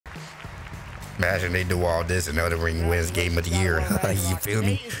Imagine they do all this and Elden Ring wins Game of the Year. You feel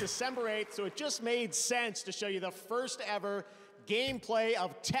me? Today is December 8th, so it just made sense to show you the first ever gameplay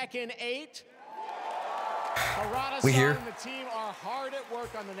of Tekken 8. We here. And the team are hard at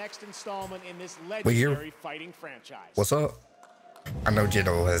work on the next installment in this legendary fighting franchise. What's up? I know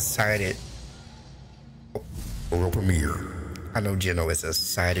Gino has cited world premiere. I know Gino is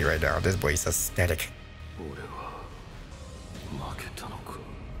excited right now. This boy's ecstatic.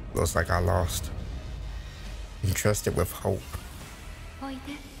 Looks like I lost. Entrusted with hope.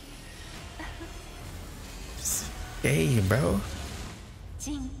 Hey, bro.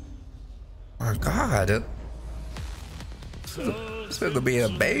 My God. It's going to be a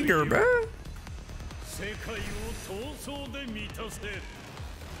banger, bro.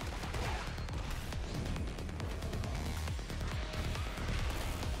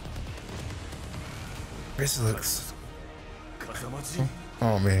 This looks...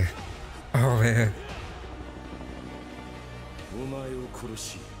 Oh, man. Oh, man.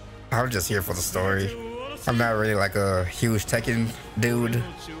 I'm just here for the story. I'm not really like a huge Tekken dude,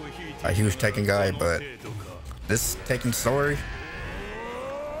 a huge Tekken guy, but this Tekken story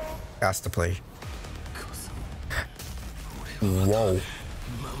has to play. Whoa.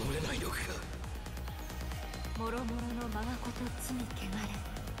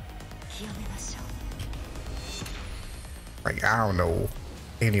 Like, I don't know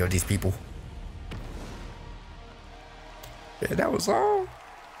any of these people. Yeah, that was all.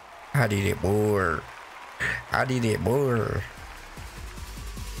 I needed more. I needed more.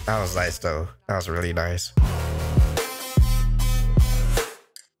 That was nice though. That was really nice.